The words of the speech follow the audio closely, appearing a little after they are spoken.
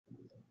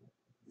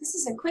This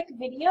is a quick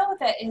video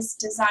that is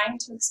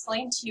designed to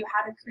explain to you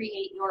how to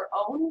create your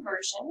own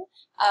version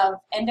of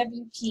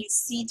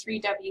NWP's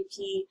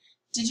C3WP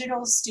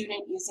Digital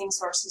Student Using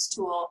Sources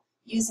tool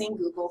using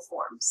Google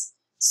Forms.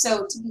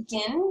 So to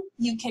begin,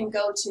 you can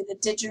go to the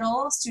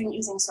Digital Student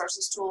Using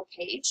Sources tool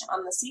page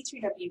on the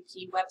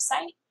C3WP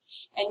website,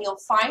 and you'll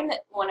find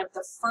that one of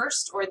the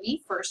first or the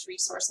first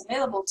resource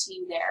available to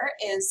you there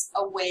is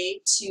a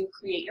way to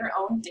create your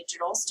own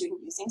digital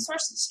student using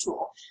sources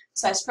tool.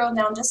 So I scroll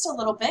down just a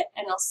little bit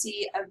and I'll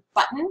see a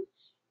button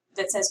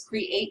that says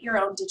create your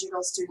own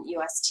digital student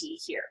UST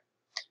here.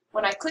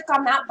 When I click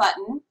on that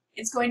button,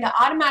 it's going to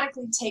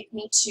automatically take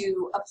me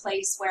to a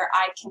place where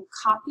I can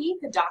copy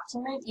the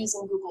document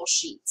using Google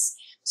Sheets.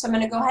 So I'm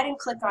going to go ahead and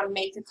click on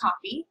make a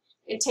copy.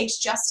 It takes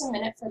just a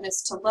minute for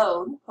this to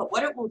load, but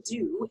what it will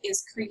do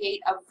is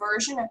create a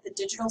version of the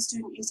Digital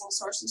Student Using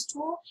Sources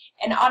tool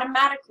and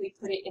automatically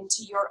put it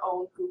into your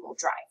own Google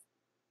Drive.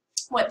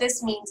 What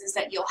this means is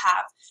that you'll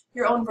have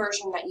your own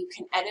version that you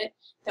can edit,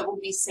 that will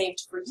be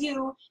saved for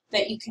you,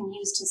 that you can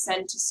use to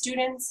send to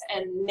students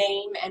and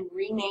name and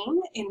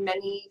rename in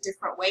many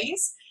different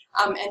ways,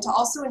 and to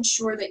also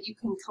ensure that you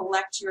can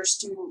collect your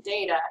student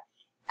data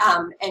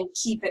and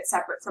keep it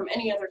separate from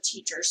any other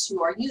teachers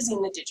who are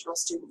using the Digital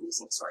Student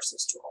Using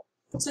Sources tool.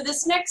 So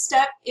this next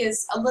step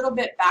is a little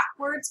bit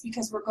backwards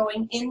because we're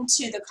going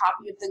into the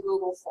copy of the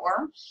Google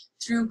form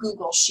through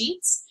Google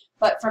Sheets.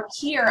 But from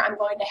here, I'm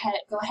going to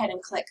go ahead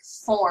and click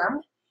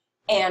Form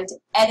and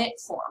Edit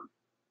Form,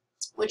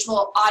 which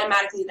will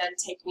automatically then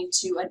take me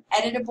to an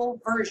editable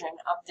version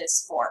of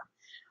this form.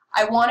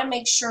 I want to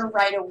make sure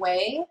right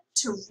away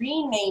to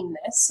rename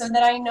this so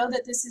that I know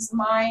that this is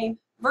my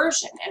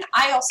version. And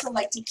I also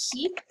like to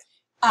keep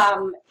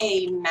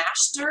a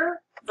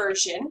master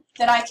version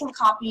that I can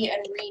copy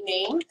and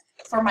rename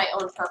for my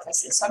own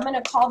purposes. So I'm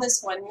going to call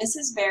this one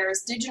Mrs.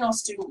 Bear's Digital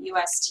Student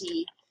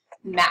UST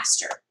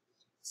Master.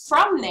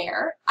 From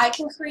there, I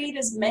can create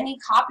as many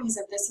copies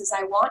of this as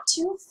I want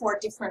to for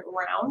different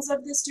rounds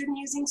of the Student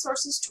Using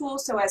Sources tool.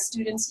 So as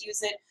students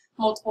use it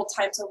multiple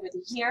times over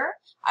the year,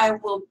 I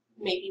will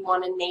maybe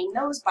want to name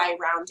those by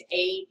round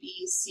A,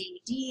 B,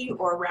 C, D,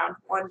 or round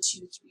 1,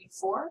 2, 3,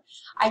 4.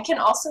 I can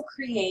also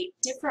create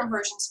different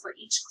versions for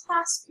each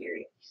class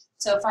period.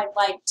 So if I'd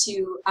like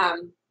to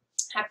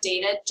have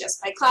data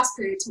just by class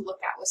period to look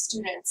at with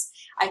students,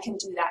 I can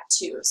do that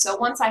too. So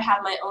once I have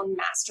my own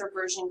master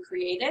version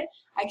created,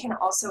 I can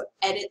also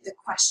edit the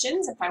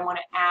questions if I want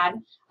to add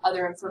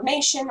other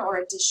information or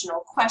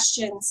additional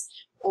questions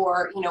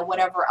or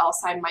whatever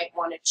else I might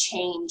want to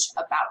change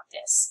about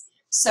this.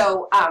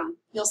 So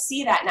you'll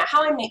see that. Now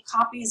how I make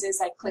copies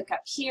is I click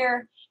up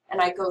here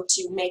and I go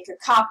to make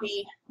a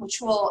copy, which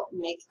will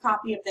make a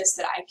copy of this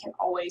that I can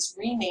always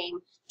rename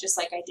just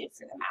like I did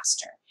for the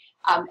master.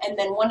 And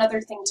then one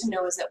other thing to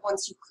know is that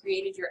once you've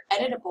created your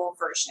editable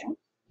version,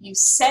 you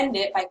send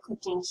it by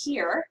clicking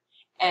here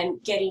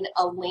and getting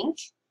a link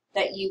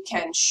that you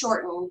can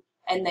shorten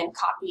and then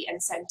copy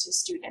and send to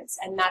students.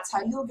 And that's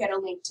how you'll get a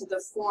link to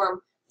the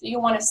form that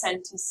you want to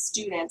send to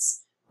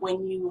students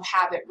when you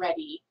have it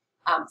ready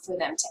for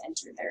them to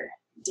enter their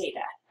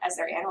data as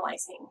they're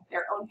analyzing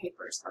their own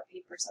papers or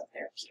papers of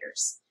their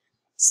peers.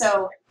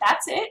 So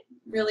that's it.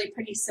 Really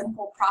pretty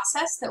simple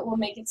process that will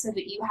make it so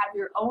that you have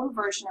your own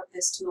version of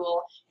this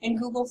tool in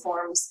Google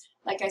Forms,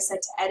 like I said,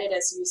 to edit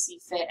as you see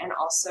fit and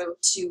also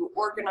to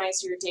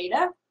organize your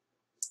data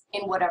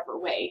in whatever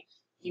way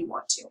you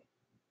want to.